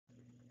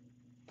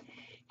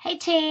Hey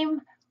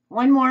team,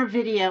 one more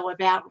video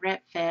about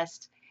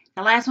Repfest.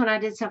 The last one I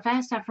did so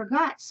fast I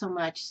forgot so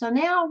much. So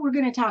now we're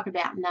going to talk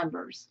about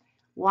numbers,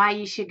 why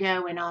you should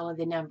go and all of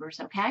the numbers,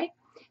 okay?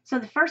 So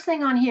the first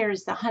thing on here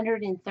is the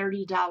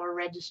 $130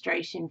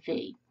 registration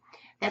fee.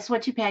 That's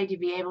what you pay to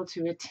be able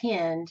to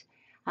attend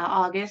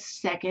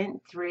August 2nd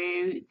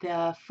through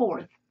the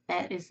 4th.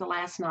 That is the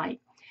last night.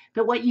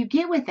 But what you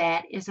get with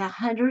that is a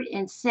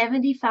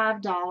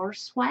 $175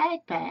 swag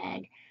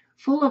bag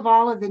full of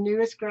all of the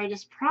newest,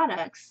 greatest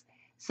products.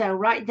 So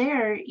right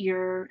there,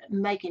 you're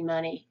making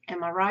money.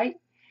 Am I right?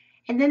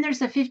 And then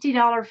there's a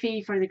 $50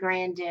 fee for the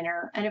grand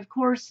dinner. And of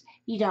course,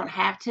 you don't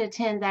have to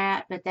attend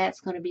that, but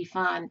that's going to be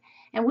fun.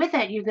 And with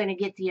that, you're going to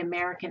get the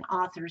American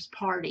Authors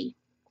Party.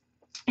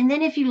 And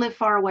then if you live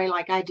far away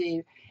like I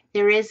do,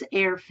 there is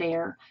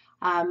airfare.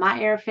 My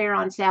airfare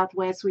on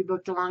Southwest we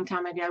booked a long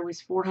time ago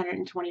was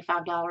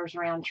 $425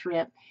 round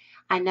trip.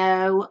 I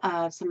know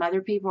some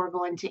other people are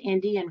going to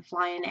Indy and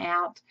flying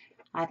out,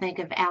 I think,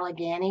 of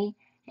Allegheny,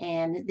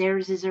 and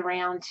theirs is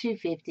around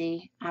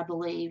 $250, I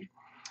believe.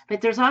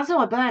 But there's also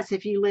a bus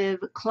if you live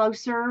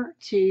closer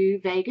to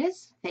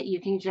Vegas that you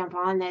can jump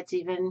on. That's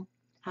even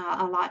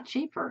a lot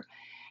cheaper.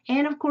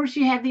 And of course,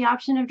 you have the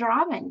option of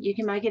driving. You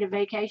can make it a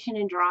vacation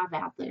and drive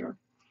out there.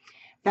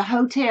 The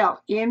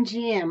hotel,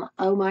 MGM,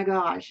 oh my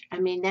gosh. I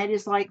mean, that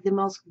is like the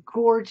most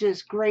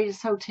gorgeous,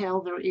 greatest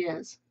hotel there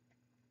is.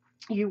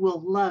 You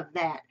will love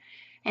that.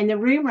 And the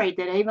room rate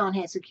that Avon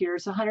has secured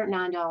is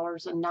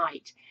 $109 a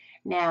night.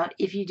 Now,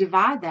 if you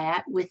divide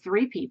that with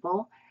 3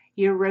 people,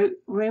 your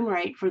room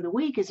rate for the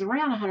week is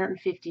around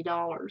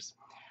 $150.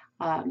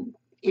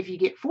 If you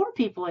get 4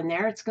 people in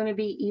there, it's going to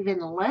be even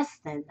less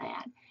than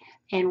that.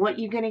 And what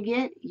you're going to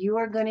get, you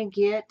are going to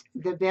get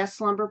the best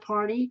slumber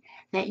party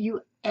that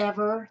you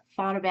ever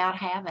thought about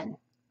having.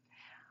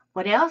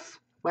 What else?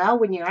 Well,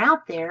 when you're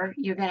out there,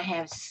 you're going to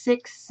have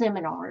 6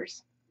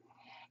 seminars,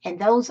 and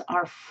those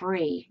are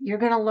free. You're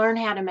going to learn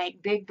how to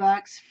make big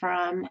bucks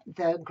from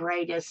the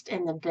greatest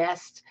and the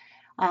best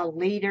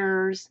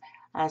leaders,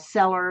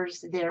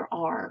 sellers there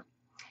are.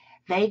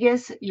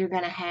 Vegas, you're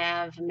going to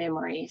have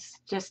memories,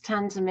 just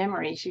tons of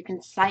memories. You can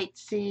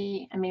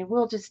sightsee. I mean,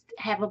 we'll just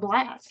have a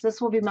blast.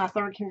 This will be my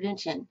 3rd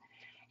convention,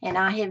 and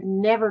I have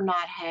never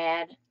not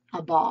had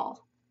a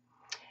ball.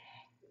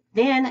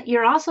 Then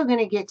you're also going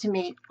to get to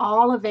meet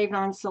all of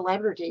Avon's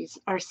celebrities,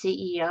 our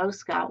CEO,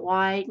 Scott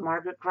White,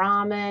 Margaret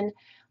Grauman,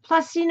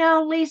 plus,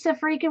 Lisa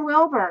freaking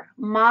Wilbur,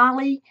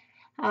 Molly.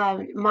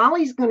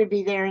 Molly's going to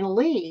be there, and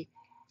Lee.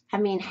 I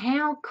mean,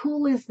 how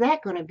cool is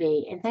that going to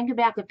be? And think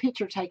about the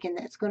picture taking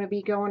that's going to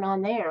be going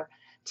on there.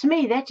 To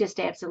me, that's just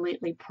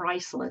absolutely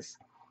priceless.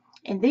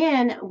 And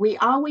then we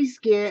always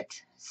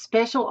get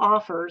special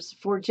offers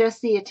for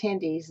just the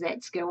attendees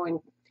that's going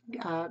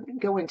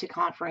to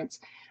conference.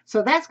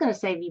 So that's going to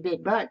save you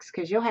big bucks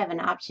because you'll have an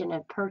option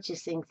of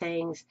purchasing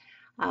things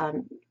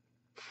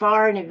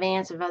far in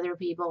advance of other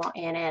people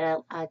and at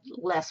a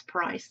less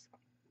price.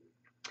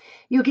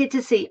 You'll get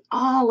to see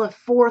all of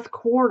 4th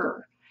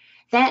quarter.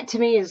 That to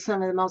me is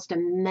some of the most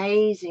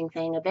amazing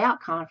thing about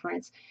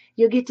conference.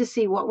 You'll get to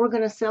see what we're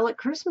going to sell at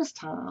Christmas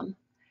time.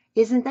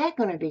 Isn't that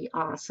going to be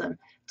awesome?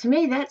 To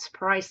me, that's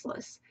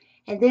priceless.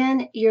 And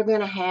then you're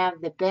going to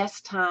have the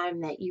best time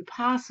that you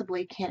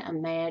possibly can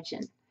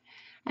imagine.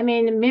 I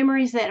mean, the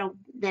memories that'll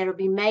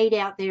be made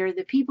out there,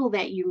 the people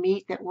that you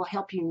meet that will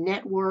help you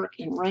network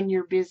and run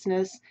your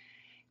business,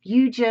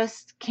 you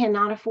just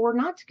cannot afford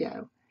not to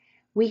go.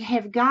 We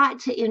have got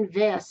to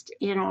invest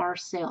in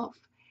ourselves.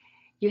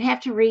 You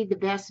have to read the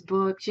best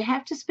books. You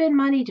have to spend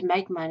money to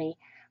make money.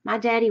 My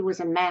daddy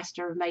was a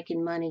master of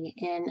making money,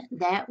 and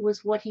that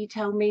was what he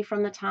told me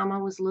from the time I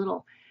was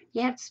little.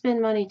 You have to spend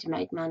money to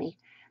make money.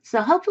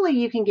 So hopefully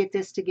you can get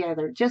this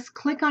together. Just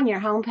click on your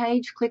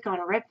homepage, click on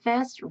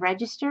Repfest,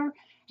 register,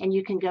 and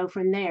you can go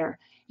from there.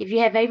 If you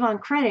have Avon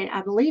credit,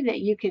 I believe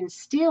that you can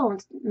still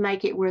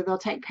make it where they'll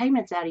take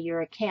payments out of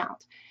your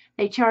account.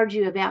 They charge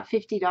you about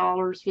 $50,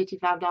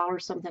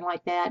 $55, something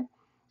like that,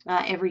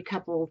 every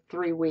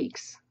 3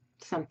 weeks.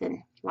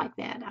 Something like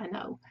that, I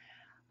know.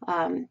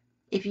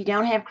 If you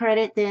don't have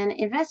credit, then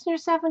invest in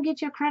yourself and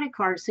get your credit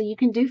card so you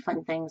can do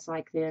fun things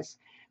like this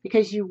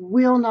because you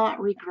will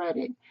not regret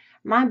it.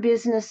 My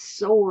business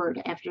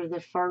soared after the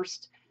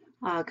first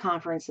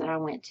conference that I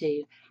went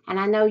to, and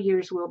I know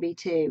yours will be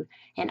too.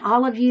 And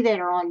all of you that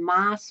are on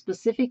my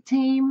specific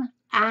team,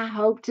 I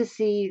hope to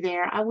see you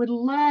there. I would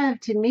love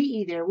to meet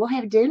you there. We'll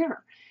have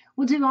dinner.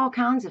 We'll do all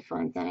kinds of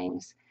fun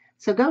things.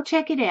 So go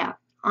check it out.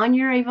 On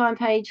your Avon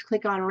page,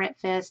 click on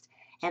Repfest,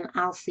 and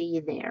I'll see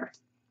you there.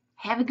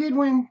 Have a good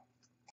one.